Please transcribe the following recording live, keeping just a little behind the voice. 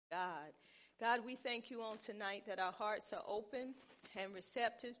God, we thank you on tonight that our hearts are open and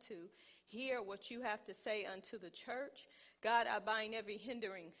receptive to hear what you have to say unto the church. God, I bind every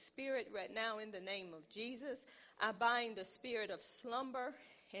hindering spirit right now in the name of Jesus. I bind the spirit of slumber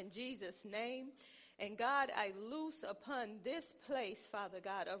in Jesus' name. And God, I loose upon this place, Father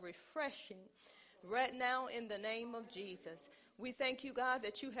God, a refreshing right now in the name of Jesus. We thank you, God,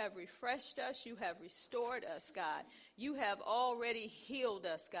 that you have refreshed us. You have restored us, God. You have already healed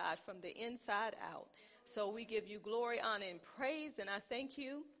us, God, from the inside out. So we give you glory, honor, and praise. And I thank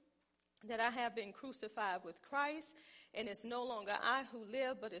you that I have been crucified with Christ. And it's no longer I who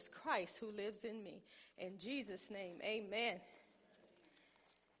live, but it's Christ who lives in me. In Jesus' name, amen.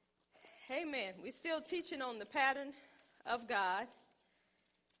 Amen. We're still teaching on the pattern of God.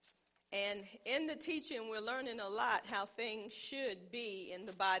 And in the teaching, we're learning a lot how things should be in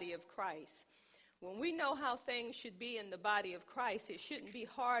the body of Christ. When we know how things should be in the body of Christ, it shouldn't be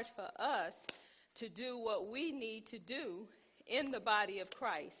hard for us to do what we need to do in the body of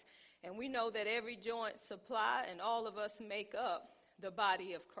Christ. And we know that every joint supply and all of us make up the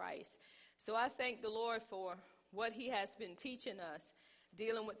body of Christ. So I thank the Lord for what he has been teaching us,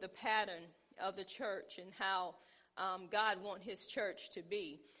 dealing with the pattern of the church and how God wants his church to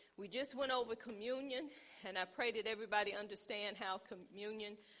be. We just went over communion, and I pray that everybody understand how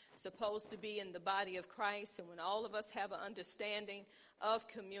communion is supposed to be in the body of Christ. And when all of us have an understanding of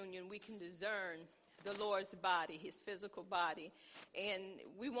communion, we can discern the Lord's body, his physical body. And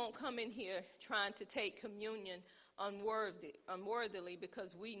we won't come in here trying to take communion unworthily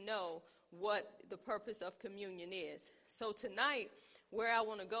because we know what the purpose of communion is. So tonight, where I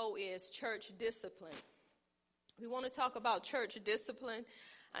want to go is church discipline. We want to talk about church discipline.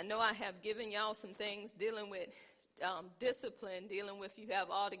 I know I have given y'all some things dealing with discipline, dealing with you have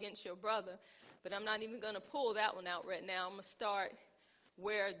aught against your brother, but I'm not even going to pull that one out right now. I'm going to start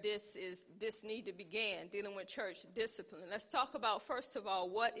where this need to begin, dealing with church discipline. Let's talk about, first of all,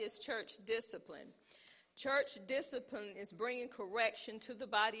 what is church discipline? Church discipline is bringing correction to the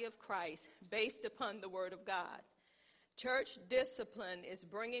body of Christ based upon the Word of God. Church discipline is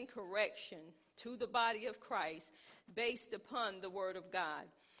bringing correction to the body of Christ based upon the Word of God.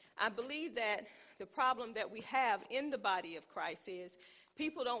 I believe that the problem that we have in the body of Christ is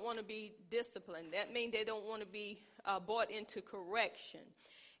people don't want to be disciplined. That means they don't want to be brought into correction.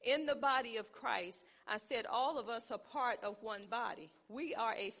 In the body of Christ, I said all of us are part of one body. We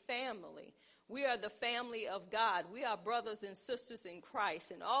are a family. We are the family of God. We are brothers and sisters in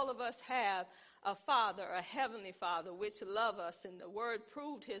Christ. And all of us have a Father, a Heavenly Father, which loves us. And the Word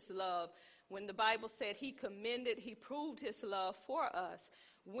proved his love when the Bible said he proved his love for us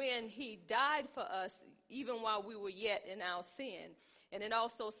when he died for us, even while we were yet in our sin. And it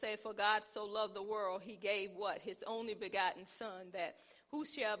also said, for God so loved the world, he gave what? His only begotten Son, that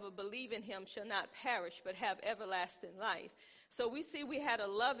whosoever believe in him shall not perish, but have everlasting life. So we see we had a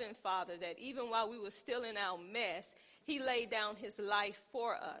loving Father that even while we were still in our mess, he laid down his life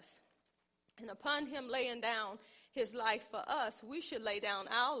for us. And upon him laying down his life for us, we should lay down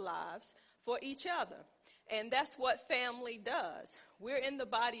our lives for each other. And that's what family does. We're in the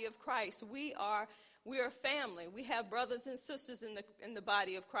body of Christ. We are family. We have brothers and sisters in the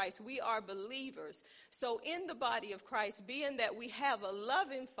body of Christ. We are believers. So in the body of Christ, being that we have a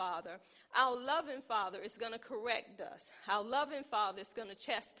loving Father, our loving Father is going to correct us. Our loving Father is going to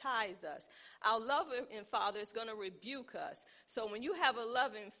chastise us. Our loving Father is going to rebuke us. So when you have a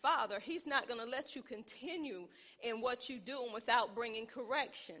loving Father, he's not going to let you continue in what you're doing without bringing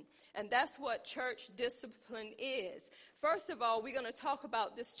correction. And that's what church discipline is. First of all, we're going to talk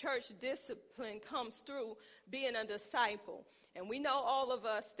about this church discipline comes through being a disciple. And we know all of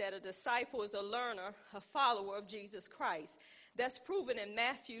us that a disciple is a learner, a follower of Jesus Christ. That's proven in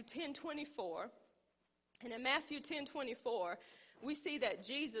Matthew 10:24. And in Matthew 10:24, we see that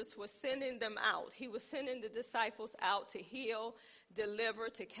Jesus was sending them out. He was sending the disciples out to heal, deliver,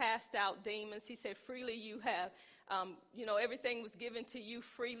 to cast out demons. He said, freely you have, everything was given to you.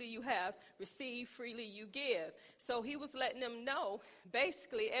 Freely you have received, freely you give. So he was letting them know,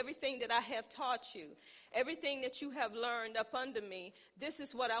 basically, everything that I have taught you, everything that you have learned up under me, this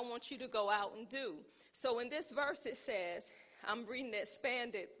is what I want you to go out and do. So in this verse it says, I'm reading the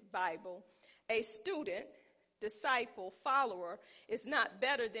Expanded Bible, a student, disciple, follower is not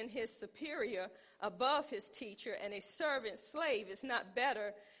better than his superior above his teacher, and a servant slave is not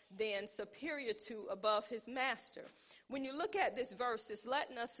better than superior to above his master. When you look at this verse, it's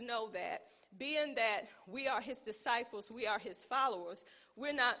letting us know that being that we are his disciples, we are his followers,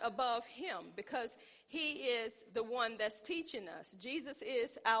 we're not above him because he is the one that's teaching us. Jesus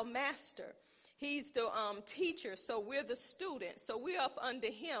is our master. He's the teacher, so we're the students. So we're up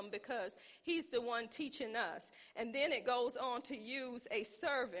under him because he's the one teaching us. And then it goes on to use a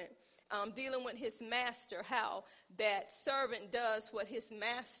servant dealing with his master, how that servant does what his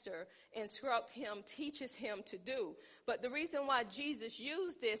master instructs him, teaches him to do. But the reason why Jesus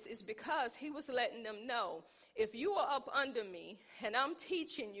used this is because he was letting them know, if you are up under me and I'm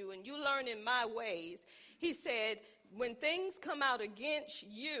teaching you and you learn in my ways, he said, when things come out against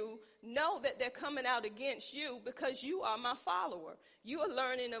you, know that they're coming out against you because you are my follower. You are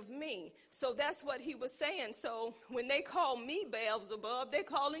learning of me. So that's what he was saying. So when they call me Beelzebub, they're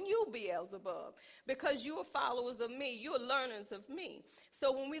calling you Beelzebub because you are followers of me. You are learners of me.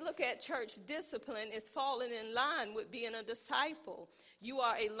 So when we look at church discipline, it's falling in line with being a disciple. You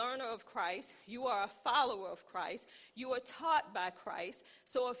are a learner of Christ. You are a follower of Christ. You are taught by Christ.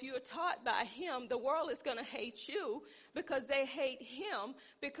 So if you are taught by him, the world is going to hate you because they hate him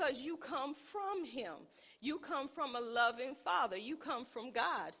because you come from him. You come from a loving Father. You come from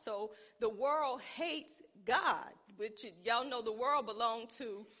God. So the world hates God, which y'all know the world belonged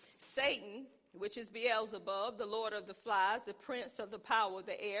to Satan, which is Beelzebub, the Lord of the flies, the prince of the power of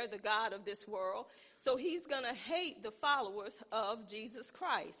the air, the God of this world. So he's going to hate the followers of Jesus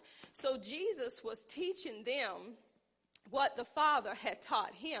Christ. So Jesus was teaching them what the Father had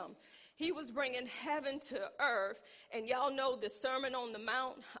taught him. He was bringing heaven to earth. And y'all know the Sermon on the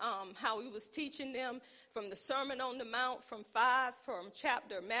Mount, how he was teaching them from the Sermon on the Mount from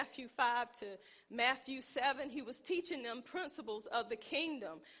chapter Matthew 5 to Matthew 7. He was teaching them principles of the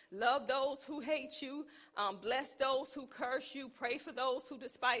kingdom. Love those who hate you. Bless those who curse you. Pray for those who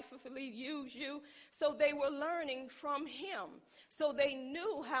despitefully use you. So they were learning from him. So they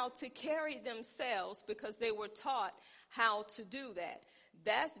knew how to carry themselves because they were taught how to do that.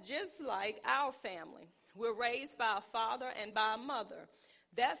 That's just like our family. We're raised by a father and by a mother.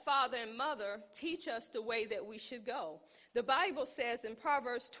 That father and mother teach us the way that we should go. The Bible says in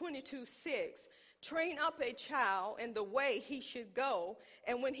Proverbs 22:6, train up a child in the way he should go,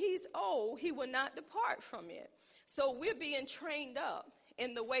 and when he's old, he will not depart from it. So we're being trained up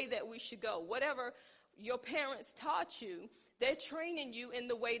in the way that we should go. Whatever your parents taught you, they're training you in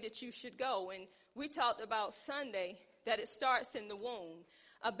the way that you should go. And we talked about Sunday that it starts in the womb.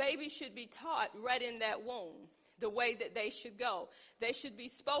 A baby should be taught right in that womb the way that they should go. They should be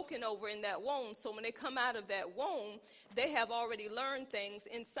spoken over in that womb. So when they come out of that womb, they have already learned things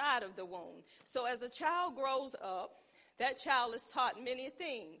inside of the womb. So as a child grows up, that child is taught many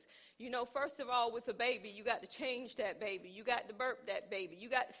things. You know, first of all, with a baby, you got to change that baby. You got to burp that baby. You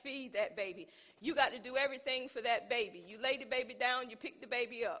got to feed that baby. You got to do everything for that baby. You lay the baby down, you pick the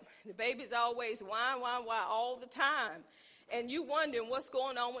baby up. The baby's always whine all the time. And you wondering what's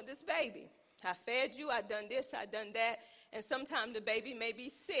going on with this baby. I fed you, I done this, I done that. And sometimes the baby may be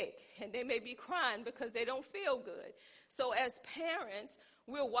sick and they may be crying because they don't feel good. So as parents,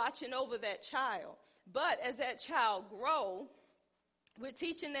 we're watching over that child. But as that child grows, we're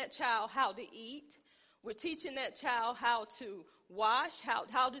teaching that child how to eat. We're teaching that child how to wash,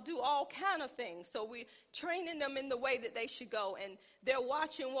 how to do all kind of things. So we're training them in the way that they should go. And they're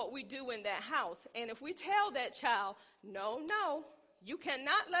watching what we do in that house. And if we tell that child, no, you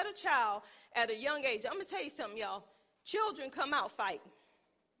cannot let a child at a young age. I'm going to tell you something, y'all. Children come out fighting.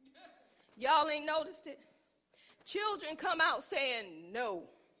 Y'all ain't noticed it? Children come out saying no.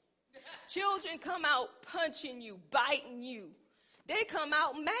 Children come out punching you, biting you. They come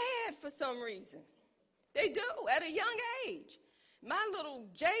out mad for some reason. They do at a young age. My little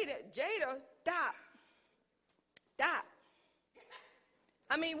Jada, stop.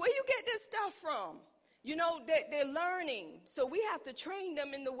 I mean, where you get this stuff from? You know, they're learning. So we have to train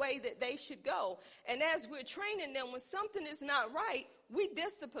them in the way that they should go. And as we're training them, when something is not right, we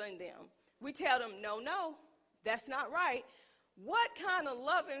discipline them. We tell them, no, that's not right. What kind of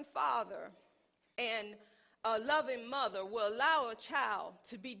loving father and a loving mother will allow a child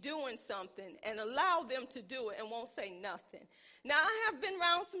to be doing something and allow them to do it and won't say nothing? Now, I have been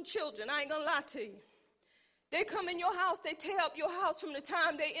around some children. I ain't going to lie to you. They come in your house, they tear up your house from the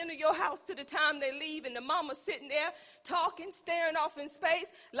time they enter your house to the time they leave, and the mama's sitting there talking, staring off in space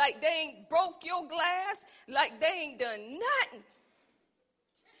like they ain't broke your glass, like they ain't done nothing.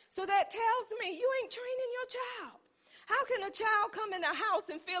 So that tells me you ain't training your child. How can a child come in the house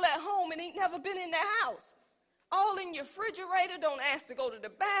and feel at home and ain't never been in the house? All in your refrigerator, don't ask to go to the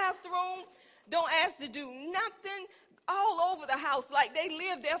bathroom, don't ask to do nothing, all over the house like they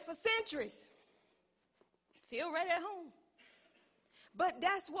lived there for centuries. Feel right at home. But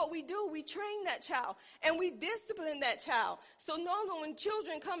that's what we do. We train that child and we discipline that child. So normally when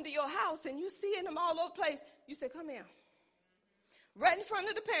children come to your house and you see them all over the place, you say, come here. Right in front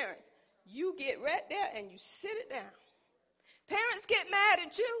of the parents. You get right there and you sit it down. Parents get mad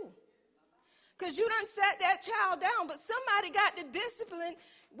at you because you done sat that child down, but somebody got the discipline.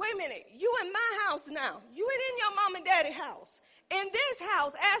 Wait a minute, you in my house now. You ain't in your mom and daddy house. In this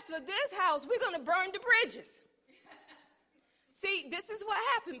house, as for this house, we're going to burn the bridges. See, this is what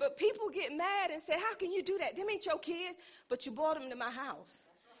happened, but people get mad and say, how can you do that? Them ain't your kids, but you brought them to my house.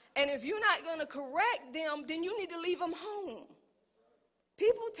 And if you're not going to correct them, then you need to leave them home.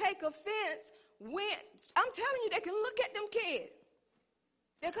 People take offense when, I'm telling you, they can look at them kids.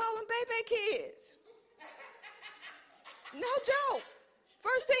 They call them baby kids. No joke.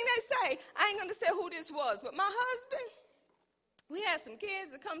 First thing they say, I ain't going to say who this was, but my husband, we had some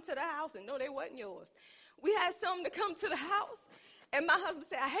kids that come to the house and no, they wasn't yours. We had some to come to the house, and my husband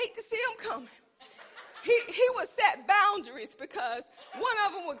said, I hate to see them coming. He would set boundaries because one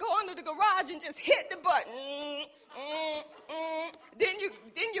of them would go under the garage and just hit the button. Then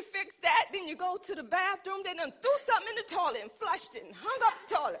you fix that. Then you go to the bathroom. They done threw something in the toilet and flushed it and hung up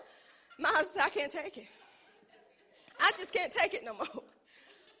the toilet. My husband said, I can't take it. I just can't take it no more.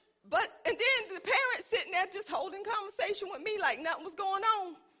 And then the parents sitting there just holding conversation with me like nothing was going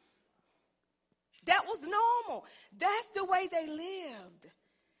on. That was normal. That's the way they lived.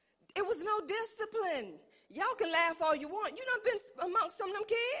 It was no discipline. Y'all can laugh all you want. You done been amongst some of them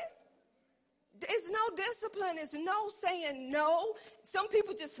kids. It's no discipline. It's no saying no. Some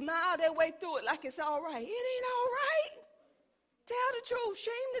people just smile their way through it like it's all right. It ain't all right. Tell the truth.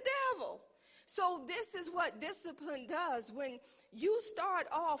 Shame the devil. So this is what discipline does. When you start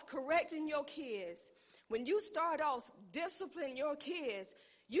off correcting your kids, when you start off disciplining your kids,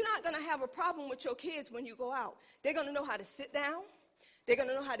 you're not going to have a problem with your kids when you go out. They're going to know how to sit down. They're going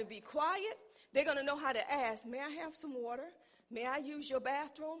to know how to be quiet. They're going to know how to ask, may I have some water? May I use your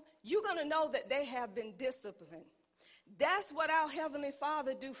bathroom? You're going to know that they have been disciplined. That's what our Heavenly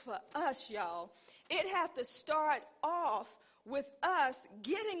Father do for us, y'all. It has to start off with us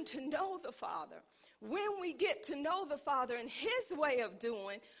getting to know the Father. When we get to know the Father and His way of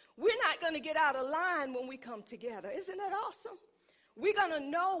doing, we're not going to get out of line when we come together. Isn't that awesome? We're going to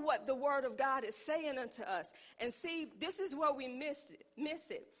know what the Word of God is saying unto us. And see, this is where we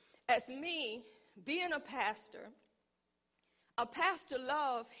miss it. As me, being a pastor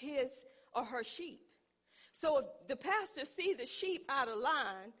loves his or her sheep. So if the pastor sees the sheep out of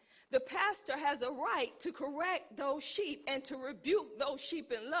line, the pastor has a right to correct those sheep and to rebuke those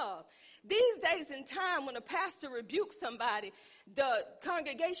sheep in love. These days in time, when a pastor rebukes somebody, the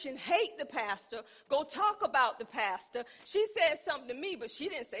congregation hate the pastor, go talk about the pastor. She said something to me, but she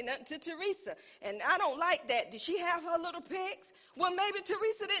didn't say nothing to Teresa. And I don't like that. Did she have her little pics? Well, maybe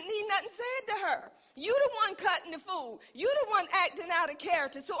Teresa didn't need nothing said to her. You the one cutting the food. You the one acting out of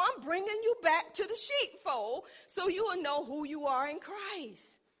character. So I'm bringing you back to the sheepfold so you will know who you are in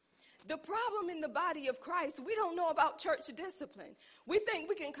Christ. The problem in the body of Christ, we don't know about church discipline. We think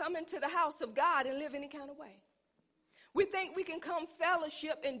we can come into the house of God and live any kind of way. We think we can come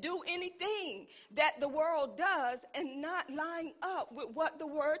fellowship and do anything that the world does and not line up with what the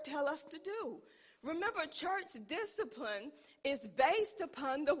Word tells us to do. Remember, church discipline is based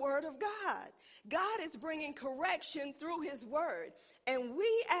upon the Word of God. God is bringing correction through His Word. And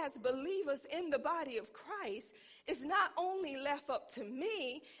we as believers in the body of Christ, it's not only left up to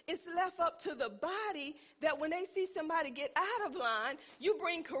me, it's left up to the body that when they see somebody get out of line, you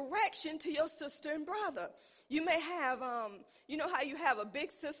bring correction to your sister and brother. You may have, you know how you have a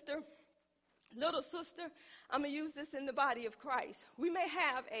big sister, little sister? I'm going to use this in the body of Christ. We may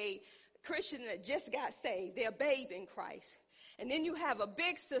have a Christian that just got saved. They're a babe in Christ. And then you have a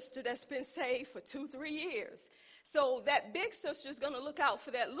big sister that's been saved for 2-3 years. So that big sister is going to look out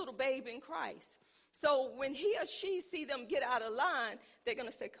for that little babe in Christ. So when he or she see them get out of line, they're going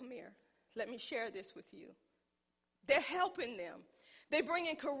to say, come here, let me share this with you. They're helping them. They're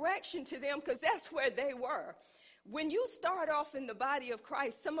bringing correction to them because that's where they were. When you start off in the body of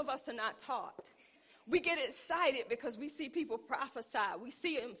Christ, some of us are not taught. We get excited because we see people prophesy. We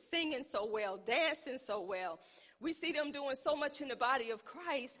see them singing so well, dancing so well. We see them doing so much in the body of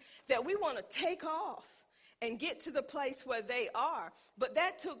Christ that we want to take off and get to the place where they are. But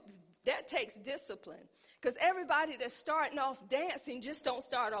that takes discipline, because everybody that's starting off dancing just don't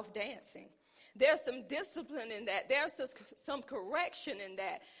start off dancing. There's some discipline in that. There's some correction in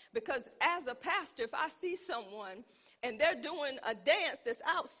that, because as a pastor, if I see someone and they're doing a dance that's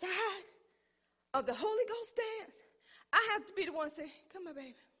outside of the Holy Ghost dance, I have to be the one to say, come on,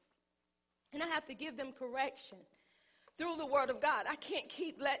 baby. And I have to give them correction through the Word of God. I can't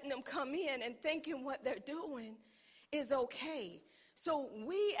keep letting them come in and thinking what they're doing is okay. So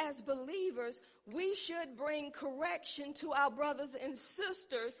we as believers, we should bring correction to our brothers and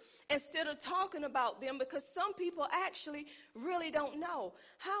sisters instead of talking about them, because some people actually really don't know.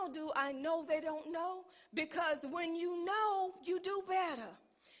 How do I know they don't know? Because when you know, you do better.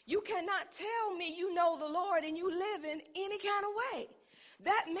 You cannot tell me you know the Lord and you live in any kind of way.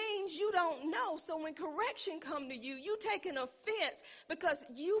 That means you don't know. So when correction come to you, you take an offense because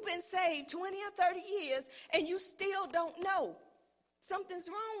you've been saved 20 or 30 years and you still don't know. Something's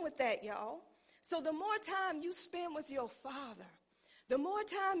wrong with that, y'all. So the more time you spend with your Father, the more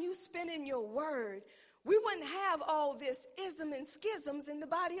time you spend in your word, we wouldn't have all this ism and schisms in the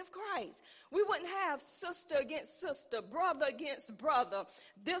body of Christ. We wouldn't have sister against sister, brother against brother.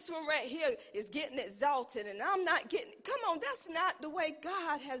 This one right here is getting exalted and I'm not getting. Come on, that's not the way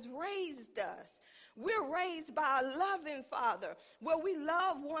God has raised us. We're raised by a loving Father where we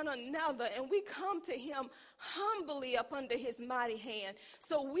love one another and we come to him humbly up under his mighty hand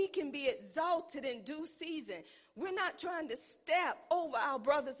so we can be exalted in due season. We're not trying to step over our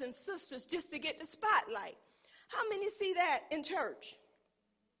brothers and sisters just to get the spotlight. How many see that in church?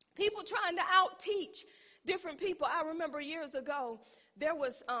 People trying to out-teach different people. I remember years ago, there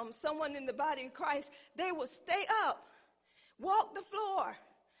was someone in the body of Christ. They would stay up, walk the floor,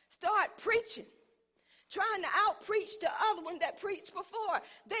 start preaching, trying to out-preach the other one that preached before.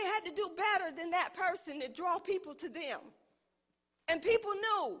 They had to do better than that person to draw people to them. And people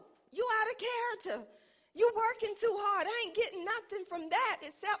knew, you out of character. You working too hard. I ain't getting nothing from that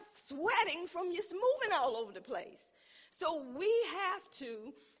except sweating from just moving all over the place. So we have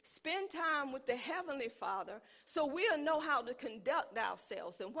to spend time with the Heavenly Father so we'll know how to conduct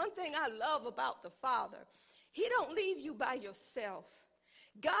ourselves. And one thing I love about the Father, he don't leave you by yourself.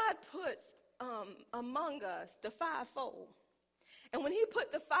 God puts among us the fivefold. And when he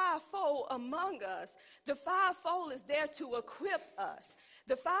put the fivefold among us, the fivefold is there to equip us.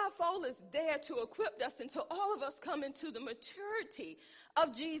 The fivefold is there to equip us until all of us come into the maturity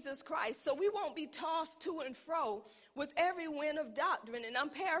of Jesus Christ. So we won't be tossed to and fro with every wind of doctrine. And I'm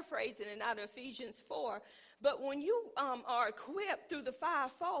paraphrasing it out of Ephesians 4. But when you are equipped through the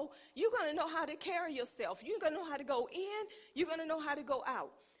fivefold, you're going to know how to carry yourself. You're going to know how to go in. You're going to know how to go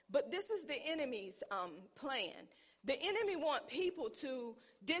out. But this is the enemy's plan. The enemy want people to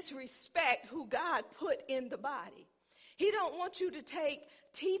disrespect who God put in the body. He don't want you to take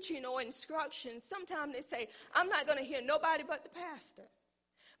teaching or instruction. Sometimes they say, I'm not going to hear nobody but the pastor.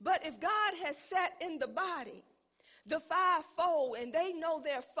 But if God has set in the body the fivefold and they know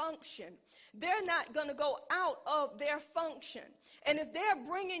their function, they're not going to go out of their function. And if they're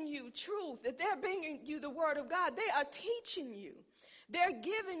bringing you truth, if they're bringing you the word of God, they are teaching you. They're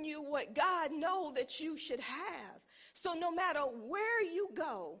giving you what God knows that you should have. So no matter where you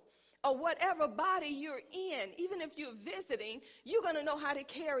go or whatever body you're in, even if you're visiting, you're going to know how to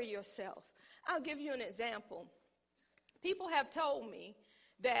carry yourself. I'll give you an example. People have told me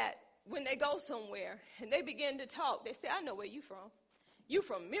that when they go somewhere and they begin to talk, they say, I know where you're from. You're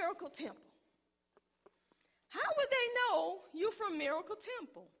from Miracle Temple. How would they know you're from Miracle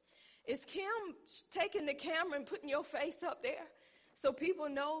Temple? Is Kim taking the camera and putting your face up there so people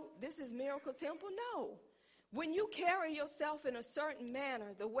know this is Miracle Temple? No. When you carry yourself in a certain manner,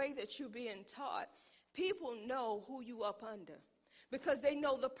 the way that you're being taught, people know who you up under because they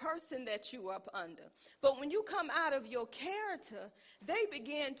know the person that you up under. But when you come out of your character, they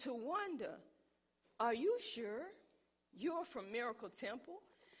begin to wonder, are you sure you're from Miracle Temple?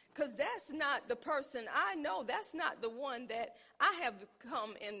 Because that's not the person I know. That's not the one that I have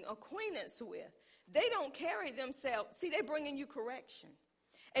come in acquaintance with. They don't carry themselves. See, they're bringing you correction.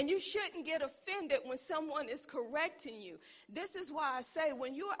 And you shouldn't get offended when someone is correcting you. This is why I say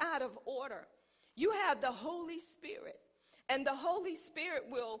when you're out of order, you have the Holy Spirit. And the Holy Spirit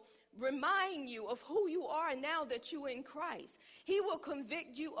will remind you of who you are now that you're in Christ. He will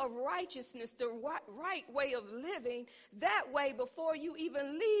convict you of righteousness, the right way of living, that way before you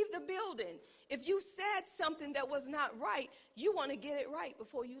even leave the building. If you said something that was not right, you want to get it right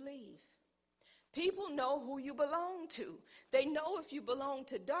before you leave. People know who you belong to. They know if you belong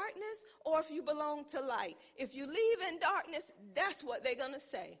to darkness or if you belong to light. If you leave in darkness, that's what they're going to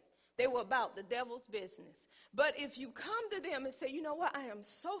say. They were about the devil's business. But if you come to them and say, you know what, I am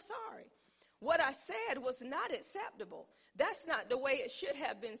so sorry. What I said was not acceptable. That's not the way it should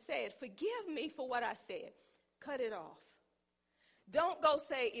have been said. Forgive me for what I said. Cut it off. Don't go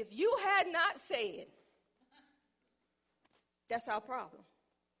say, if you had not said. That's our problem.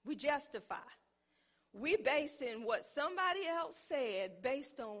 We justify. We basing what somebody else said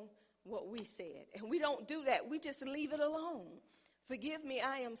based on what we said. And we don't do that. We just leave it alone. Forgive me,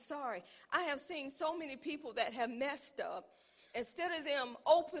 I am sorry. I have seen so many people that have messed up Instead of them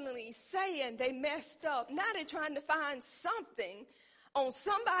openly saying they messed up, now they're trying to find something on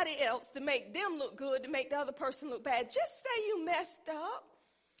somebody else to make them look good, to make the other person look bad. Just say you messed up.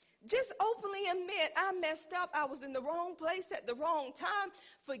 Just openly admit, I messed up. I was in the wrong place at the wrong time.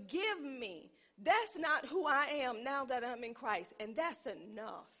 Forgive me. That's not who I am now that I'm in Christ. And that's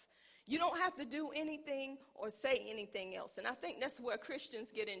enough. You don't have to do anything or say anything else. And I think that's where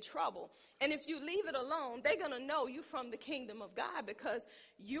Christians get in trouble. And if you leave it alone, they're going to know you're from the kingdom of God because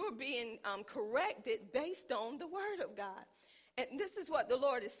you're being corrected based on the word of God. And this is what the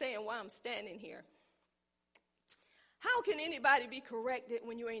Lord is saying while I'm standing here. How can anybody be corrected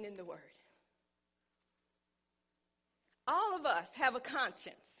when you ain't in the word? All of us have a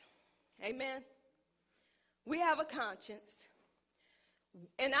conscience. Amen. We have a conscience.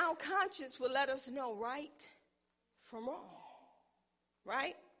 And our conscience will let us know right from wrong.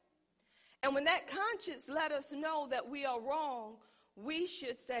 Right? And when that conscience let us know that we are wrong, we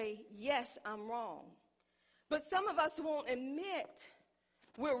should say, yes, I'm wrong. But some of us won't admit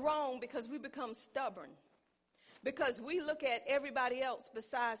we're wrong because we become stubborn. Because we look at everybody else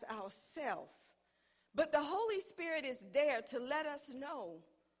besides ourselves. But the Holy Spirit is there to let us know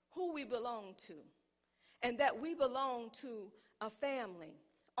who we belong to. And that we belong to a family.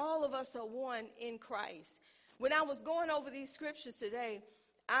 All of us are one in Christ. When I was going over these scriptures today,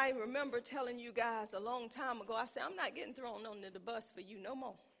 I remember telling you guys a long time ago, I said, I'm not getting thrown under the bus for you no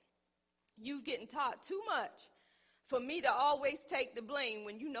more. You getting taught too much for me to always take the blame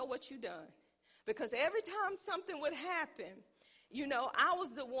when you know what you done. Because every time something would happen, you know, I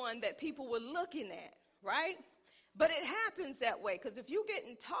was the one that people were looking at, right? But it happens that way because if you're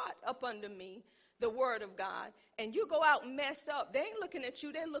getting taught up under me, the word of God, and you go out and mess up, they ain't looking at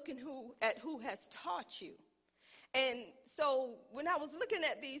you, they're looking at who has taught you. And so when I was looking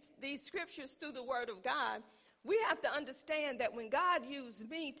at these scriptures through the word of God, we have to understand that when God used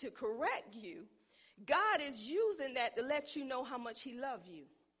me to correct you, God is using that to let you know how much he loves you.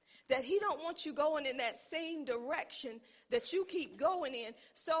 That he don't want you going in that same direction that you keep going in.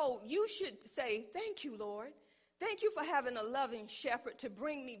 So you should say, thank you, Lord. Thank you for having a loving shepherd to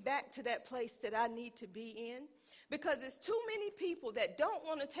bring me back to that place that I need to be in. Because there's too many people that don't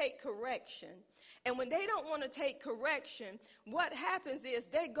want to take correction. And when they don't want to take correction, what happens is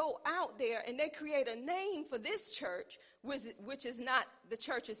they go out there and they create a name for this church, which is not the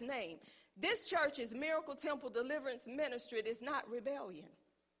church's name. This church is Miracle Temple Deliverance Ministry. It is not rebellion.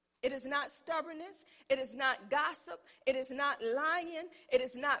 It is not stubbornness. It is not gossip. It is not lying. It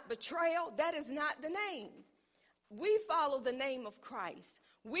is not betrayal. That is not the name. We follow the name of Christ.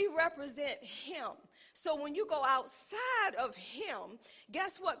 We represent him. So when you go outside of him,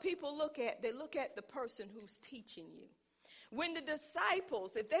 guess what people look at? They look at the person who's teaching you. When the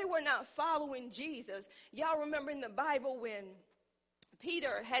disciples, if they were not following Jesus, y'all remember in the Bible when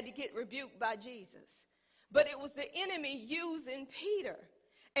Peter had to get rebuked by Jesus. But it was the enemy using Peter.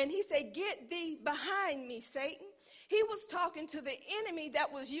 And he said, get thee behind me, Satan. He was talking to the enemy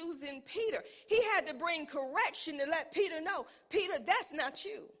that was using Peter. He had to bring correction to let Peter know, Peter, that's not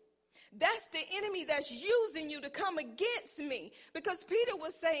you. That's the enemy that's using you to come against me. Because Peter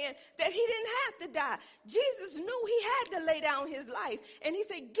was saying that he didn't have to die. Jesus knew he had to lay down his life. And he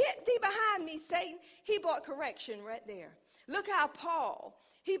said, get thee behind me, Satan. He brought correction right there. Look how Paul,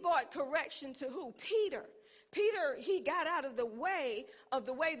 he brought correction to who? Peter. Peter, he got out of the way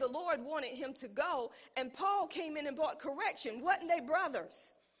the Lord wanted him to go. And Paul came in and brought correction. Wasn't they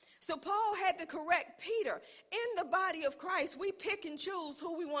brothers? So Paul had to correct Peter. In the body of Christ, we pick and choose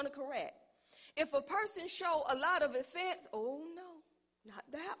who we want to correct. If a person show a lot of offense, oh no, not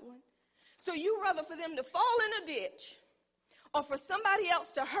that one. So you rather for them to fall in a ditch or for somebody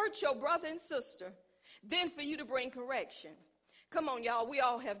else to hurt your brother and sister than for you to bring correction. Come on, y'all, we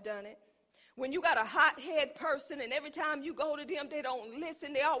all have done it. When you got a hot-head person and every time you go to them, they don't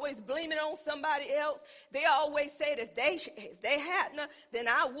listen. They always blame it on somebody else. They always say that if they hadn't, then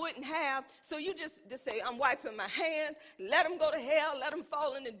I wouldn't have. So you just say, I'm wiping my hands. Let them go to hell. Let them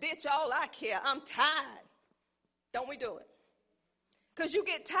fall in the ditch. All I care. I'm tired. Don't we do it? Because you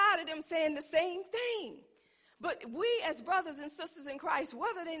get tired of them saying the same thing. But we as brothers and sisters in Christ,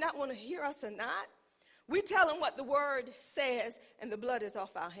 whether they not want to hear us or not, we tell them what the word says and the blood is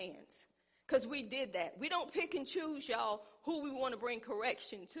off our hands. Because we did that. We don't pick and choose, y'all, who we want to bring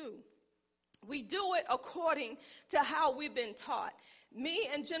correction to. We do it according to how we've been taught. Me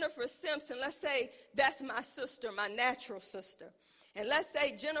and Jennifer Simpson, let's say that's my sister, my natural sister. And let's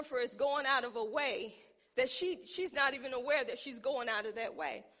say Jennifer is going out of a way that she's not even aware that she's going out of that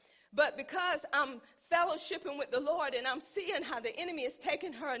way. But because I'm fellowshipping with the Lord, and I'm seeing how the enemy is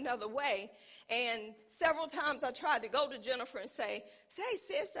taking her another way. And several times I tried to go to Jennifer and say,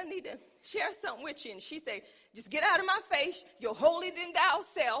 sis, I need to share something with you. And she said, just get out of my face, your holy then thou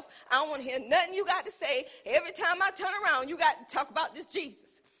self. I don't want to hear nothing you got to say. Every time I turn around, you got to talk about this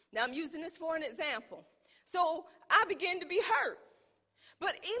Jesus. Now I'm using this for an example. So I begin to be hurt.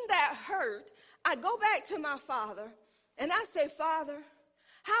 But in that hurt, I go back to my Father and I say, Father,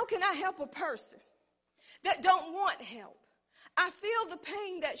 how can I help a person that don't want help? I feel the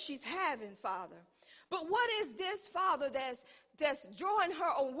pain that she's having, Father. But what is this, Father, that's drawing her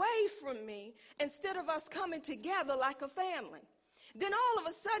away from me instead of us coming together like a family? Then all of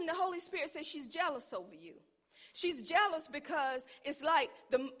a sudden the Holy Spirit says she's jealous over you. She's jealous because it's like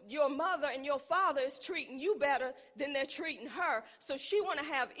your mother and your father is treating you better than they're treating her. So she want to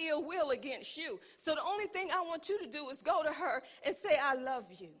have ill will against you. So the only thing I want you to do is go to her and say, I love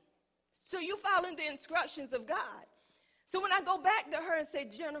you. So you following the instructions of God. So when I go back to her and say,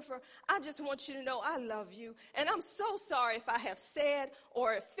 Jennifer, I just want you to know I love you. And I'm so sorry if I have said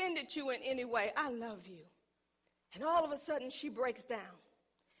or offended you in any way. I love you. And all of a sudden she breaks down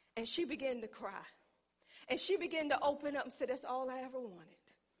and she began to cry. And she began to open up and say, that's all I ever wanted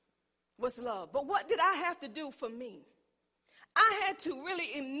was love. But what did I have to do for me? I had to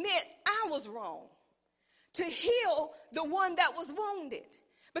really admit I was wrong to heal the one that was wounded.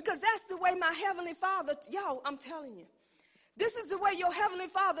 Because that's the way my Heavenly Father, y'all, I'm telling you, this is the way your Heavenly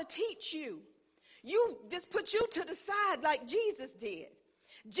Father teach you. You just put you to the side like Jesus did.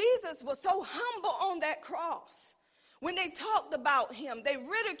 Jesus was so humble on that cross. When they talked about him, they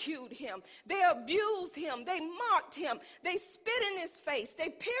ridiculed him, they abused him, they mocked him, they spit in his face, they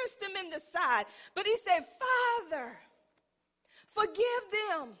pierced him in the side. But he said, Father, forgive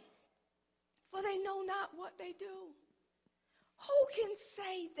them, for they know not what they do. Who can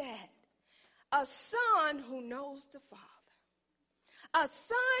say that? A son who knows the Father. A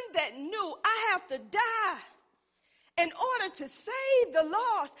son that knew I have to die in order to save the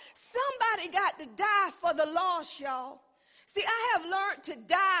lost. Somebody got to die for the lost, y'all. See, I have learned to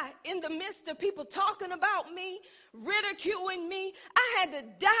die in the midst of people talking about me, ridiculing me. I had to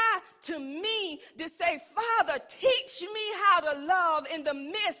die to me to say, Father, teach me how to love in the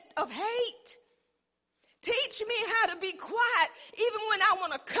midst of hate. Teach me how to be quiet even when I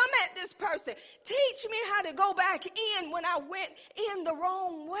want to come at this person. Teach me how to go back in when I went in the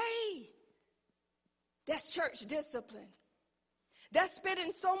wrong way. That's church discipline. That's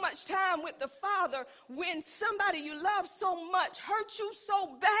spending so much time with the Father when somebody you love so much hurt you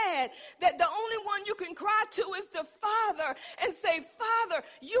so bad that the only one you can cry to is the Father and say, Father,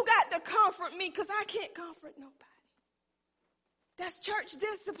 you got to comfort me because I can't comfort nobody. That's church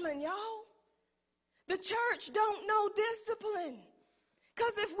discipline, y'all. The church don't know discipline.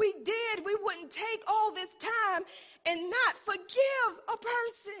 Because if we did, we wouldn't take all this time and not forgive a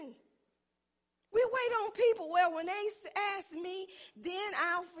person. We wait on people, well, when they ask me, then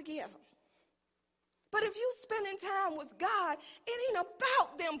I'll forgive them. But if you spending time with God, it ain't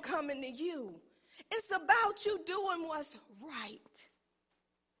about them coming to you. It's about you doing what's right.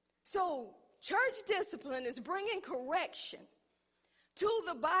 So church discipline is bringing correction to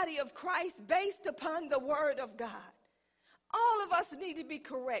the body of Christ based upon the word of God. All of us need to be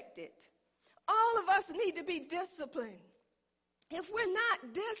corrected. All of us need to be disciplined. If we're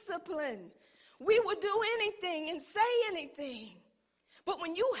not disciplined, we would do anything and say anything. But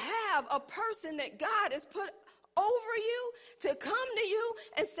when you have a person that God has put over you to come to you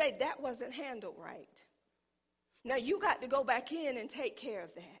and say, that wasn't handled right. Now you got to go back in and take care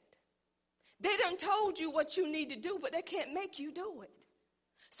of that. They done told you what you need to do, but they can't make you do it.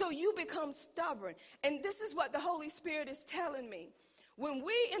 So you become stubborn. And this is what the Holy Spirit is telling me. When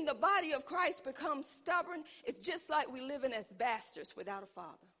we in the body of Christ become stubborn, it's just like we living as bastards without a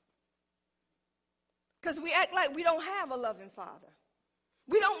father. Because we act like we don't have a loving Father.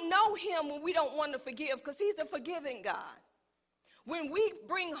 We don't know him when we don't want to forgive because he's a forgiving God. When we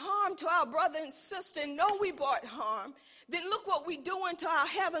bring harm to our brother and sister and know we brought harm, then look what we're doing to our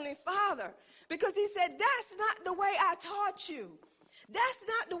Heavenly Father. Because he said, that's not the way I taught you. That's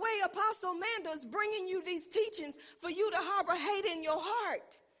not the way Apostle Mando is bringing you these teachings for you to harbor hate in your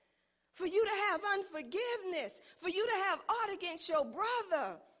heart. For you to have unforgiveness. For you to have aught against your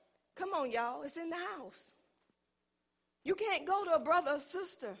brother. Come on, y'all. It's in the house. You can't go to a brother or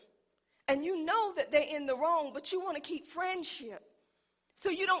sister and you know that they're in the wrong, but you want to keep friendship. So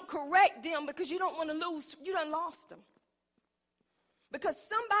you don't correct them because you don't want to lose. You done lost them. Because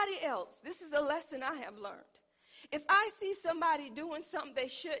somebody else, this is a lesson I have learned. If I see somebody doing something they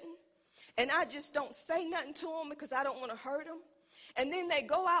shouldn't, and I just don't say nothing to them because I don't want to hurt them, And then they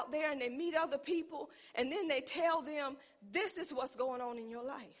go out there and they meet other people, and then they tell them, this is what's going on in your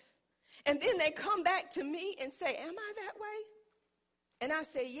life. And then they come back to me and say, am I that way? And I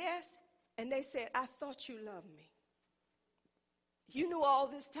say, yes. And they said, I thought you loved me. You knew all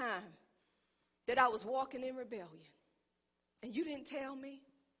this time that I was walking in rebellion, and you didn't tell me?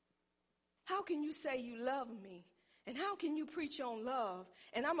 How can you say you love me? And how can you preach on love?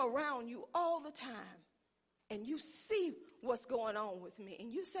 And I'm around you all the time, and you see what's going on with me,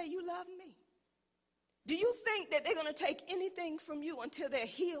 and you say you love me? Do you think that they're going to take anything from you until they're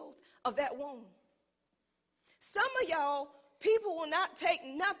healed of that wound? Some of y'all, people will not take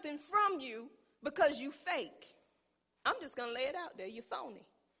nothing from you because you fake. I'm just going to lay it out there. You're phony.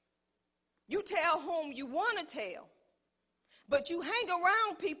 You tell whom you want to tell. But you hang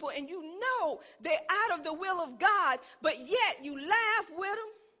around people and you know they're out of the will of God, but yet you laugh with them.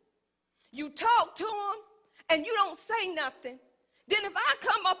 You talk to them and you don't say nothing. Then if I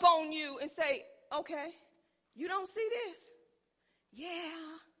come up on you and say, okay, you don't see this? Yeah,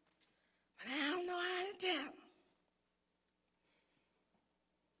 but I don't know how to tell them.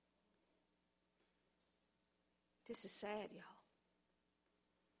 This is sad, y'all.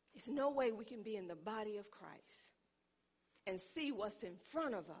 There's no way we can be in the body of Christ and see what's in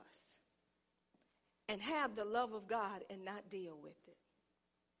front of us and have the love of God and not deal with it.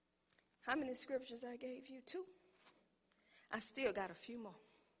 How many scriptures I gave you? 2. I still got a few more.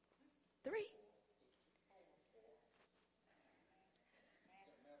 3.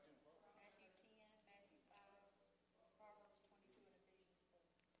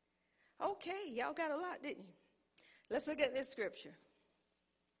 Okay, y'all got a lot, didn't you? Let's look at this scripture.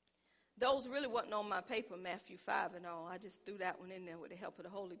 Those really wasn't on my paper, Matthew 5 and all. I just threw that one in there with the help of the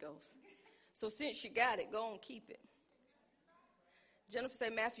Holy Ghost. So since you got it, go and keep it. Jennifer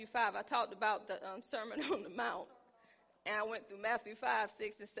said Matthew 5. I talked about the Sermon on the Mount. And I went through Matthew 5,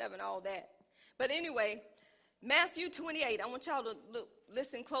 6, and 7, all that. But anyway, Matthew 28. I want y'all to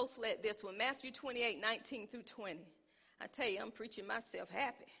listen closely at this one. Matthew 28, 19 through 20. I tell you, I'm preaching myself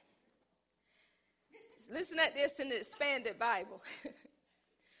happy. Listen at this in the Expanded Bible.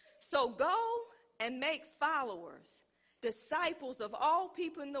 So go and make followers, disciples of all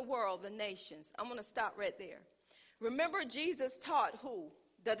people in the world, the nations. I'm going to stop right there. Remember, Jesus taught who?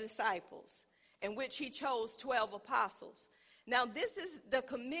 The disciples, in which he chose 12 apostles. Now, this is the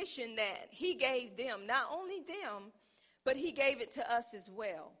commission that he gave them, not only them, but he gave it to us as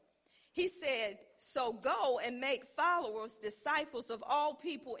well. He said, so go and make followers, disciples of all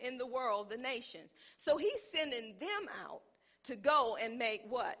people in the world, the nations. So he's sending them out to go and make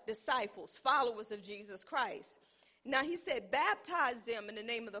what? Disciples, followers of Jesus Christ. Now he said, baptize them in the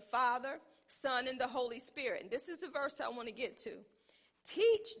name of the Father, Son, and the Holy Spirit. And this is the verse I want to get to.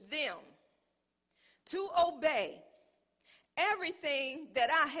 Teach them to obey everything that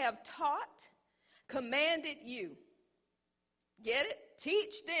I have taught, commanded you. Get it?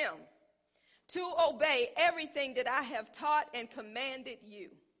 Teach them to obey everything that I have taught and commanded you.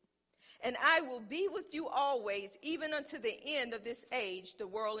 And I will be with you always, even unto the end of this age, the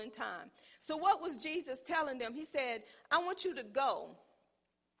world and time. So what was Jesus telling them? He said, I want you to go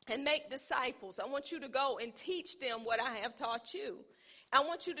and make disciples. I want you to go and teach them what I have taught you. I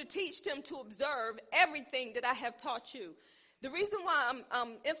want you to teach them to observe everything that I have taught you. The reason why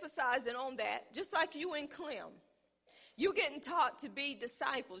I'm emphasizing on that, just like you in Clem, you're getting taught to be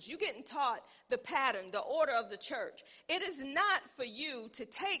disciples. You're getting taught the pattern, the order of the church. It is not for you to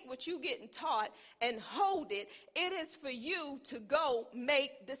take what you're getting taught and hold it. It is for you to go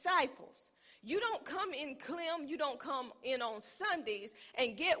make disciples. You don't come in Clem, you don't come in on Sundays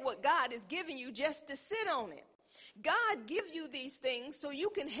and get what God is giving you just to sit on it. God gives you these things so you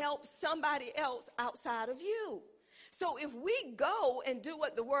can help somebody else outside of you. So if we go and do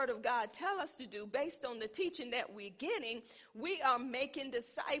what the Word of God tells us to do based on the teaching that we're getting, we are making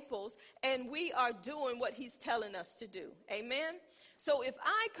disciples and we are doing what he's telling us to do. Amen? So if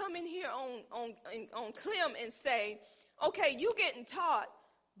I come in here on Clem and say, okay, you getting taught,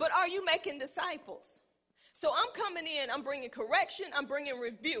 but are you making disciples? So I'm coming in, I'm bringing correction, I'm bringing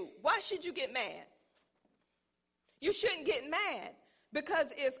rebuke. Why should you get mad? You shouldn't get mad. Because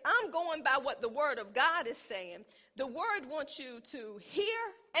if I'm going by what the Word of God is saying, the Word wants you to hear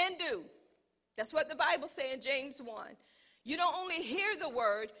and do. That's what the Bible says in James 1. You don't only hear the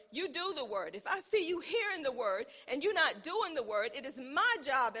Word, you do the Word. If I see you hearing the Word and you're not doing the Word, it is my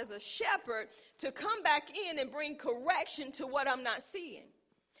job as a shepherd to come back in and bring correction to what I'm not seeing.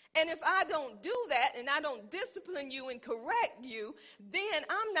 And if I don't do that and I don't discipline you and correct you, then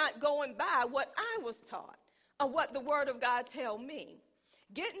I'm not going by what I was taught. Or what the Word of God tell me.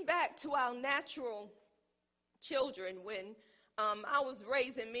 Getting back to our natural children, when I was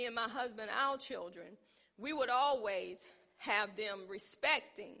raising me and my husband, our children, we would always have them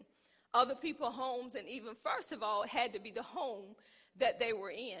respecting other people's homes, and even first of all, it had to be the home that they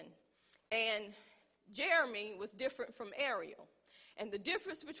were in. And Jeremy was different from Ariel. And the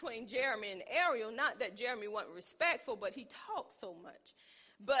difference between Jeremy and Ariel, not that Jeremy wasn't respectful, but he talked so much.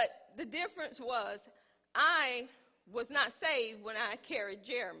 But the difference was I was not saved when I carried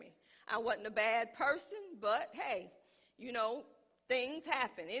Jeremy. I wasn't a bad person, but hey, you know, things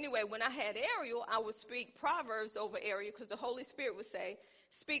happen. Anyway, when I had Ariel, I would speak Proverbs over Ariel because the Holy Spirit would say,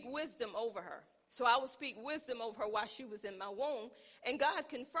 speak wisdom over her. So I would speak wisdom over her while she was in my womb, and God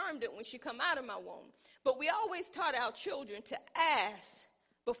confirmed it when she come out of my womb. But we always taught our children to ask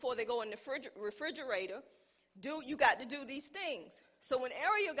before they go in the refrigerator, you got to do these things. So when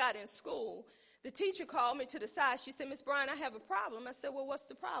Ariel got in school, the teacher called me to the side. She said, Miss Bryan, I have a problem. I said, well, what's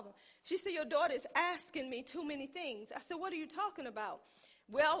the problem? She said, your daughter is asking me too many things. I said, what are you talking about?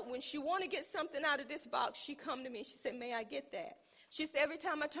 Well, when she want to get something out of this box, she come to me. She said, may I get that? She said, every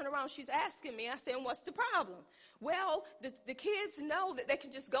time I turn around, she's asking me. I said, and what's the problem? Well, the kids know that they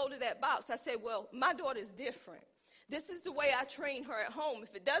can just go to that box. I said, well, my daughter's different. This is the way I train her at home.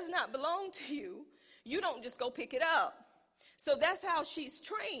 If it does not belong to you, you don't just go pick it up. So that's how she's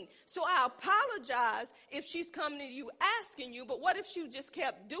trained. So I apologize if she's coming to you asking you, but what if she just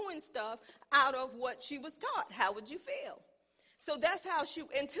kept doing stuff out of what she was taught? How would you feel? So that's how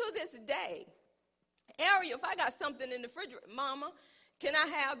until this day, Ariel, if I got something in the refrigerator, Mama, can I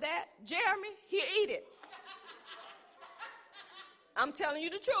have that? Jeremy, he'll eat it. I'm telling you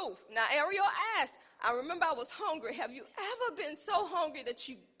the truth. Now, Ariel asked, I remember I was hungry. Have you ever been so hungry that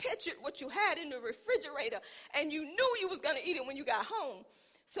you pictured what you had in the refrigerator and you knew you was going to eat it when you got home?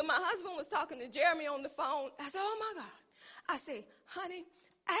 So my husband was talking to Jeremy on the phone. I said, oh, my God. I said, honey,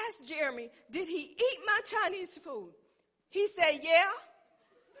 ask Jeremy, did he eat my Chinese food? He said, yeah.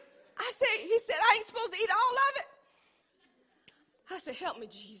 He said, I ain't supposed to eat all of it. I said, help me,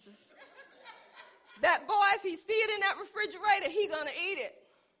 Jesus. That boy, if he see it in that refrigerator, he going to eat it.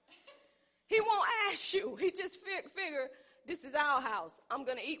 He won't ask you. He just figure, this is our house. I'm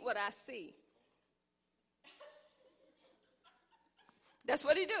going to eat what I see. That's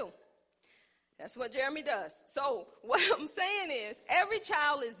what he do. That's what Jeremy does. So what I'm saying is every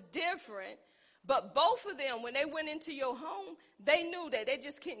child is different, but both of them, when they went into your home, they knew that they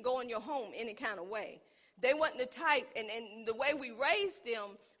just couldn't go in your home any kind of way. They wasn't the type, and the way we raised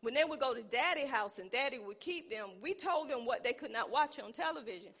them, when they would go to Daddy's house and Daddy would keep them, we told them what they could not watch on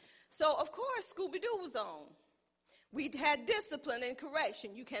television. So, of course, Scooby-Doo was on. We had discipline and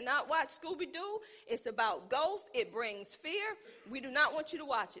correction. You cannot watch Scooby-Doo. It's about ghosts. It brings fear. We do not want you to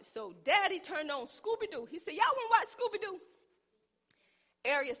watch it. So Daddy turned on Scooby-Doo. He said, y'all want to watch Scooby-Doo?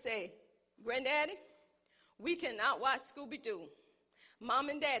 Ariel said, Granddaddy, we cannot watch Scooby-Doo. Mom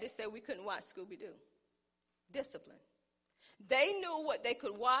and Daddy said we couldn't watch Scooby-Doo. Discipline. They knew what they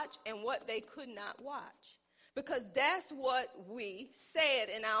could watch and what they could not watch. Because that's what we said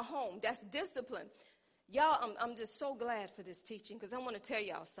in our home. That's discipline. Y'all, I'm just so glad for this teaching because I want to tell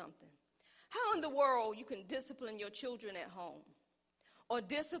y'all something. How in the world you can discipline your children at home or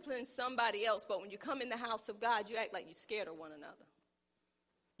discipline somebody else, but when you come in the house of God, you act like you're scared of one another.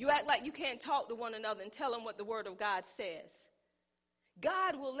 You act like you can't talk to one another and tell them what the Word of God says.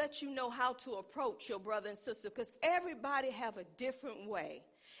 God will let you know how to approach your brother and sister because everybody have a different way.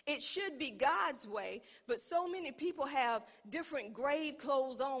 It should be God's way, but so many people have different grave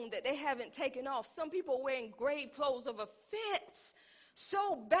clothes on that they haven't taken off. Some people are wearing grave clothes of offense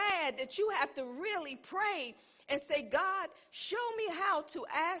so bad that you have to really pray and say, God, show me how to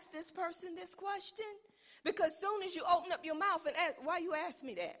ask this person this question. Because soon as you open up your mouth and ask, why you ask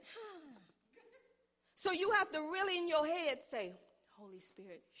me that? So you have to really in your head say, Holy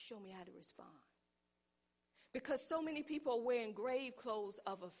Spirit, show me how to respond. Because so many people are wearing grave clothes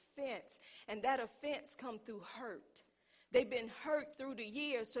of offense, and that offense come through hurt. They've been hurt through the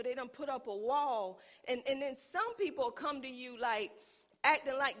years, so they done put up a wall. And then some people come to you like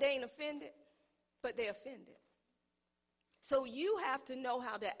acting like they ain't offended, but they're offended. So you have to know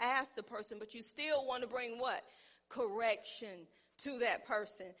how to ask the person, but you still want to bring what? Correction to that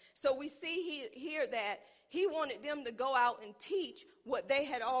person. So we see here that he wanted them to go out and teach what they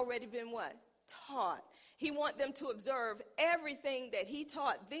had already been what? Taught. He wanted them to observe everything that he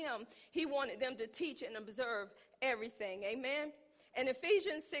taught them. He wanted them to teach and observe everything. Amen? And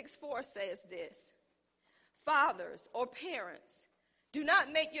Ephesians 6:4 says this. Fathers or parents, do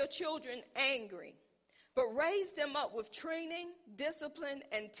not make your children angry, but raise them up with training, discipline,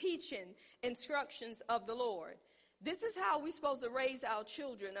 and teaching instructions of the Lord. This is how we're supposed to raise our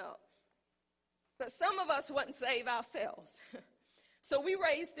children up. But some of us wouldn't save ourselves. So we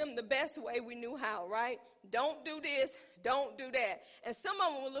raised them the best way we knew how, right? Don't do this, don't do that. And some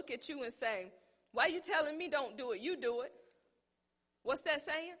of them will look at you and say, why are you telling me don't do it? You do it. What's that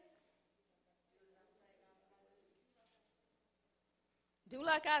saying? Do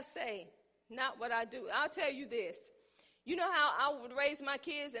like I say, not what I do. I'll tell you this. You know how I would raise my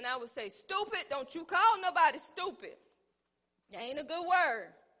kids and I would say, stupid, don't you call nobody stupid. That ain't a good word.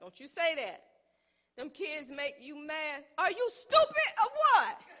 Don't you say that. Them kids make you mad. Are you stupid or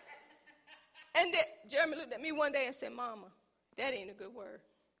what? And then Jeremy looked at me one day and said, Mama, that ain't a good word.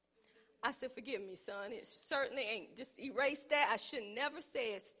 I said, forgive me, son. It certainly ain't. Just erase that. I should never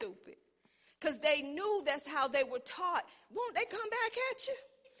say it stupid. Because they knew that's how they were taught. Won't they come back at you?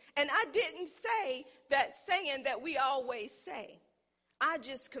 And I didn't say that saying that we always say. I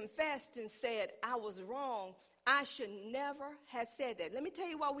just confessed and said I was wrong. I should never have said that. Let me tell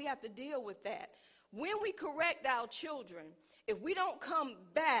you why we have to deal with that. When we correct our children, if we don't come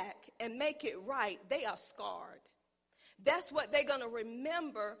back and make it right, they are scarred. That's what they're going to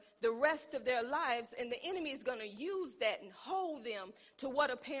remember the rest of their lives, and the enemy is going to use that and hold them to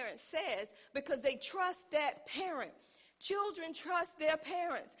what a parent says because they trust that parent. Children trust their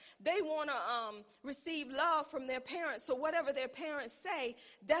parents. They want to receive love from their parents, so whatever their parents say,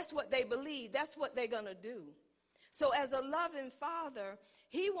 that's what they believe. That's what they're going to do. So as a loving father,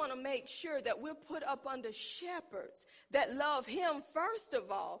 he want to make sure that we're put up under shepherds that love him first of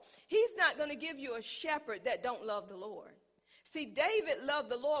all. He's not going to give you a shepherd that don't love the Lord. See, David loved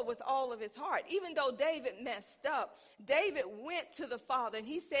the Lord with all of his heart. Even though David messed up, David went to the Father and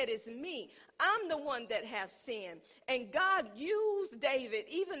he said, it's me. I'm the one that have sinned. And God used David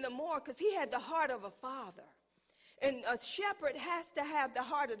even the more because he had the heart of a father. And a shepherd has to have the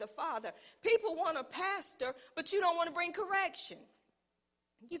heart of the Father. People want a pastor, but you don't want to bring correction.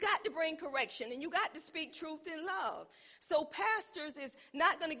 You got to bring correction, and you got to speak truth in love. So pastors is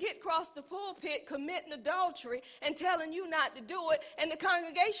not going to get across the pulpit committing adultery and telling you not to do it, and the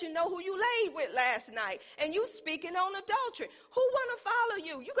congregation know who you laid with last night, and you speaking on adultery. Who want to follow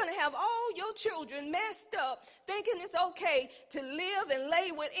you? You're going to have all your children messed up, thinking it's okay to live and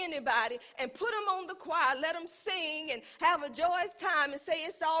lay with anybody, and put them on the choir, let them sing, and have a joyous time and say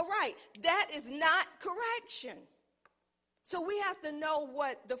it's all right. That is not correction. So we have to know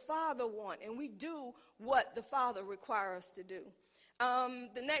what the Father wants, and we do what the Father requires us to do.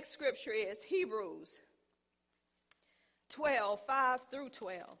 The next scripture is Hebrews 12, 5 through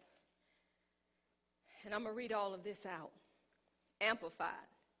 12. And I'm going to read all of this out. Amplified.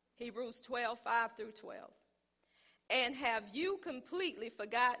 Hebrews 12, 5 through 12. And have you completely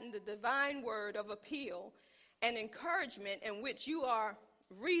forgotten the divine word of appeal and encouragement in which you are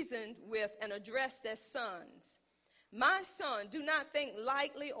reasoned with and addressed as sons? My son, do not think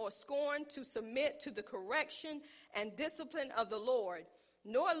lightly or scorn to submit to the correction and discipline of the Lord,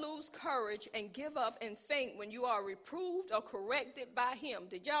 nor lose courage and give up and faint when you are reproved or corrected by him.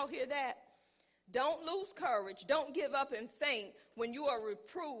 Did y'all hear that? Don't lose courage. Don't give up and faint when you are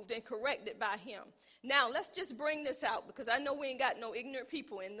reproved and corrected by him. Now, let's just bring this out because I know we ain't got no ignorant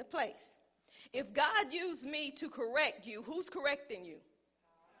people in the place. If God used me to correct you, who's correcting you?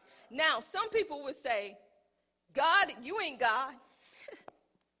 Now, some people would say, God, you ain't God.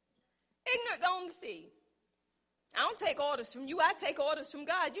 Ignorant on the seed. I don't take orders from you. I take orders from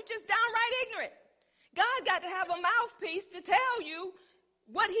God. You just downright ignorant. God got to have a mouthpiece to tell you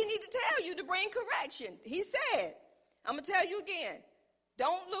what he need to tell you to bring correction. He said, I'm going to tell you again,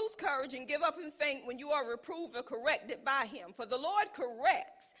 don't lose courage and give up and faint when you are reproved or corrected by him. For the Lord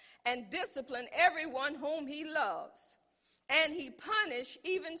corrects and disciplines everyone whom he loves. And he punishes,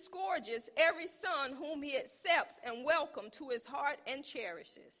 even scourges, every son whom he accepts and welcomes to his heart and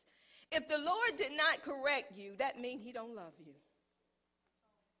cherishes. If the Lord did not correct you, that means he don't love you.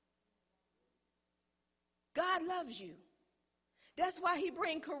 God loves you. That's why he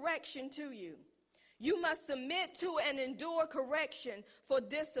brings correction to you. You must submit to and endure correction for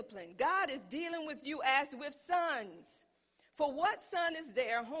discipline. God is dealing with you as with sons. For what son is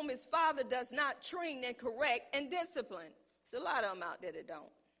there whom his father does not train and correct and discipline? There's a lot of them out there that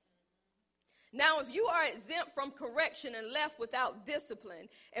don't. Now, if you are exempt from correction and left without discipline,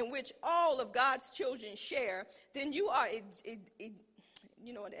 in which all of God's children share, then you are,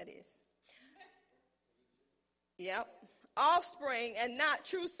 you know what that is. Yep. Offspring and not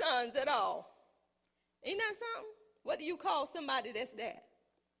true sons at all. Ain't that something? What do you call somebody that's that?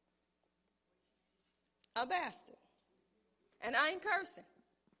 A bastard. And I ain't cursing.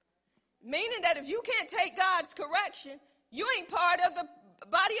 Meaning that if you can't take God's correction, you ain't part of the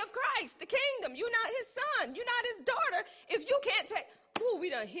body of Christ, the kingdom. You're not his son. You're not his daughter. If you can't take, Ooh, we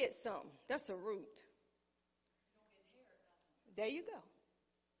done hit something. That's a root. There you go.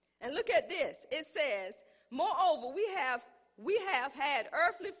 And look at this. It says, moreover, we have had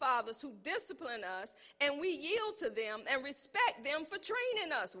earthly fathers who discipline us, and we yield to them and respect them for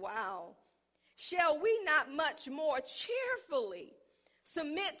training us. Wow. Shall we not much more cheerfully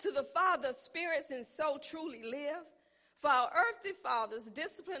submit to the Father's spirits and so truly live? For our earthly fathers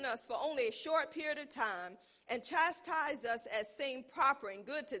discipline us for only a short period of time and chastise us as seemed proper and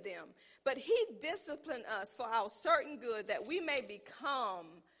good to them. But he disciplined us for our certain good, that we may become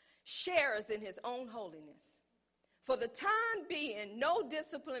sharers in his own holiness. For the time being, no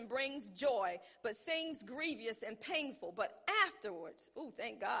discipline brings joy, but seems grievous and painful. But afterwards,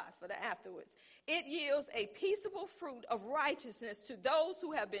 thank God for the afterwards, it yields a peaceable fruit of righteousness to those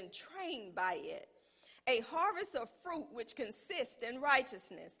who have been trained by it. A harvest of fruit which consists in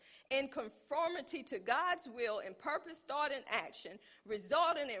righteousness, in conformity to God's will and purpose, thought, and action,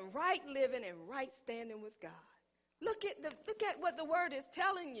 resulting in right living and right standing with God. Look at what the word is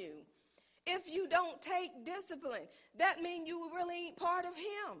telling you. If you don't take discipline, that means you really ain't part of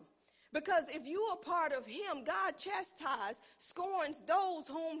him. Because if you are part of him, God chastises, scorns those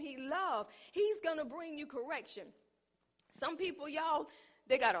whom he loves. He's going to bring you correction. Some people, y'all,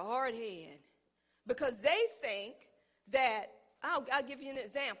 they got a hard head. Because they think that, I'll give you an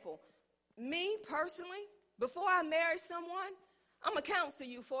example. Me, personally, before I marry someone, I'm going to counsel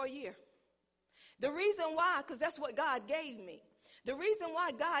you for a year. The reason why, because that's what God gave me. The reason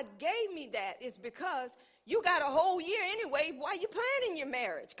why God gave me that is because you got a whole year anyway while you're planning your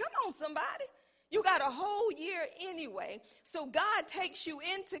marriage. Come on, somebody. You got a whole year anyway. So God takes you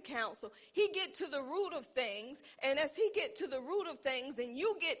into counsel. He get to the root of things. And as he get to the root of things and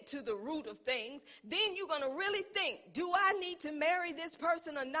you get to the root of things, then you're going to really think, do I need to marry this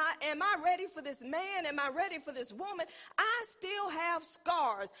person or not? Am I ready for this man? Am I ready for this woman? I still have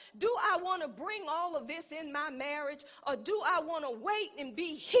scars. Do I want to bring all of this in my marriage, or do I want to wait and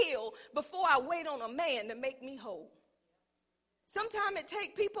be healed before I wait on a man to make me whole? Sometimes it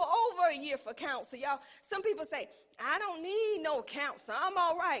takes people over a year for counsel, y'all. Some people say, I don't need no counsel. I'm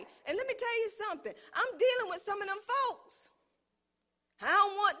all right. And let me tell you something. I'm dealing with some of them folks. I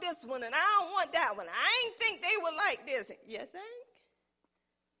don't want this one and I don't want that one. I ain't think they were like this. You think?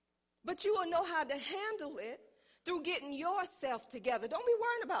 But you will know how to handle it through getting yourself together. Don't be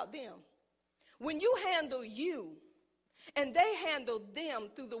worrying about them. When you handle you, and they handle them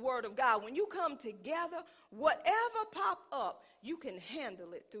through the word of God, when you come together, whatever pop up, you can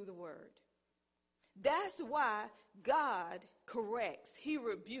handle it through the word. That's why God corrects. He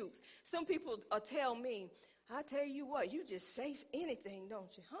rebukes. Some people tell me, I tell you what, you just say anything, don't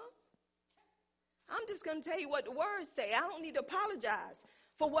you? Huh? I'm just going to tell you what the words say. I don't need to apologize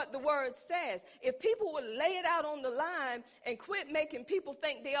for what the word says. If people would lay it out on the line and quit making people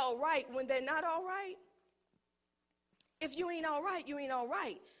think they're all right when they're not all right. If you ain't all right, you ain't all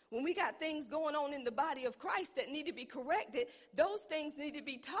right. When we got things going on in the body of Christ that need to be corrected, those things need to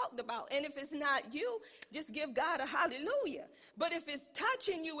be talked about. And if it's not you, just give God a hallelujah. But if it's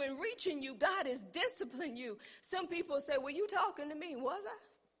touching you and reaching you, God is disciplining you. Some people say, were you talking to me? Was I?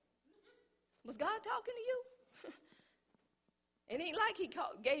 Was God talking to you? It ain't like he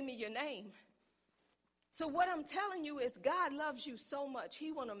gave me your name. So what I'm telling you is God loves you so much.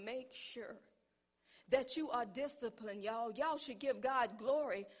 He want to make sure that you are disciplined, y'all. Y'all should give God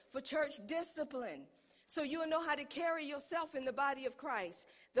glory for church discipline, so you'll know how to carry yourself in the body of Christ.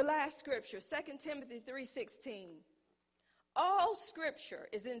 The last scripture, 2 Timothy 3:16. All scripture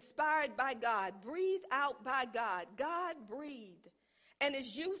is inspired by God, breathed out by God. God breathed, and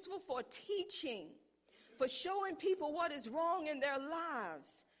is useful for teaching, for showing people what is wrong in their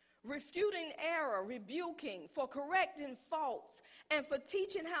lives, refuting error, rebuking, for correcting faults, and for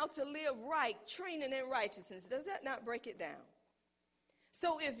teaching how to live right, training in righteousness. Does that not break it down?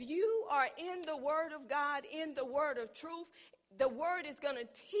 So if you are in the word of God, in the word of truth, the word is going to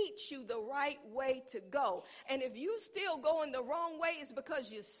teach you the right way to go. And if you still going the wrong way, it's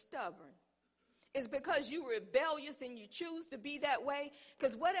because you're stubborn. It's because you're rebellious and you choose to be that way.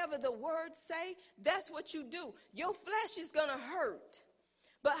 Because whatever the words say, that's what you do. Your flesh is going to hurt.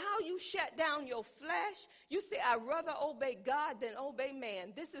 But how you shut down your flesh, you say, I'd rather obey God than obey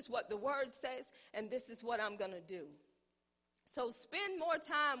man. This is what the word says, and this is what I'm going to do. So spend more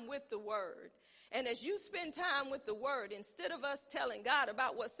time with the word. And as you spend time with the word, instead of us telling God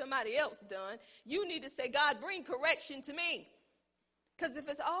about what somebody else done, you need to say, God, bring correction to me. Because if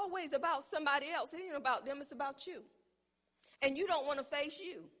it's always about somebody else, it ain't about them, it's about you. And you don't want to face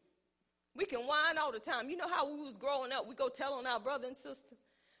you. We can whine all the time. You know how we was growing up, we go tell on our brother and sister.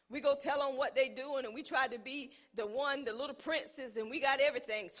 We go tell them what they doing, and we try to be the little princess, and we got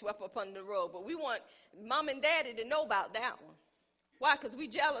everything swept up under the rug. But we want mom and daddy to know about that one. Why? Because we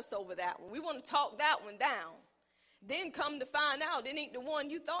jealous over that one. We want to talk that one down. Then come to find out it ain't the one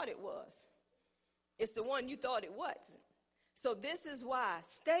you thought it was. It's the one you thought it wasn't. So this is why.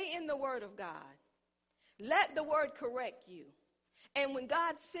 Stay in the Word of God. Let the Word correct you. And when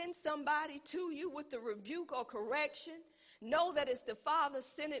God sends somebody to you with the rebuke or correction, know that it's the Father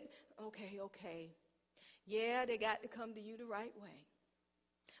sent it. Okay. Yeah, they got to come to you the right way.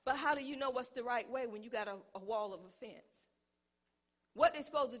 But how do you know what's the right way when you got a wall of offense? What they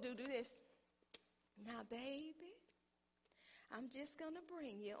supposed to do this? Now, baby, I'm just going to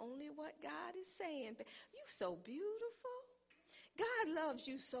bring you only what God is saying. You so beautiful. God loves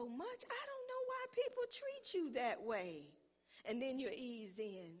you so much. I don't know why people treat you that way. And then you ease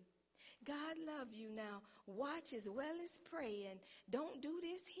in. God love you now. Watch as well as pray. And don't do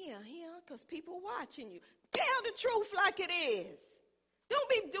this here, because people watching you. Tell the truth like it is. Don't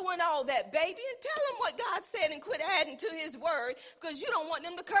be doing all that, baby. And tell them what God said and quit adding to his word, because you don't want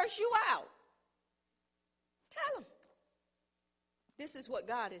them to curse you out. Tell them. This is what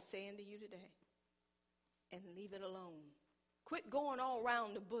God is saying to you today. And leave it alone. Quit going all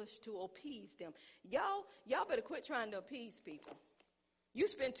around the bush to appease them. Y'all better quit trying to appease people. You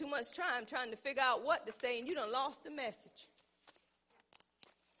spend too much time trying to figure out what to say, and you done lost the message.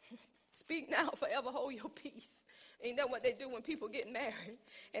 Speak now, forever hold your peace. Ain't that what they do when people get married?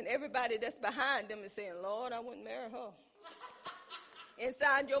 And everybody that's behind them is saying, Lord, I wouldn't marry her.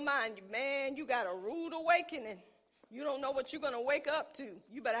 Inside your mind, man, you got a rude awakening. You don't know what you're going to wake up to.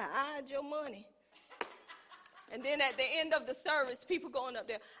 You better hide your money. And then at the end of the service, people going up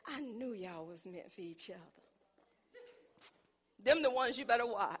there, I knew y'all was meant for each other. Them the ones you better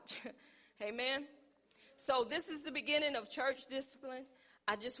watch. Amen. So this is the beginning of church discipline.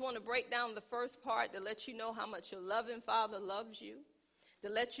 I just want to break down the first part to let you know how much your loving Father loves you, to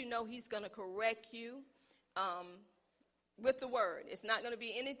let you know he's going to correct you with the word. It's not going to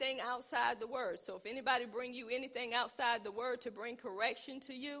be anything outside the word. So if anybody bring you anything outside the word to bring correction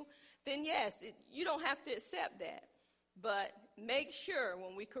to you, then yes, you don't have to accept that. But make sure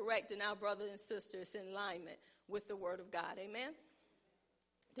when we correct our brothers and sisters in alignment with the word of God. Amen?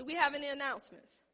 Do we have any announcements?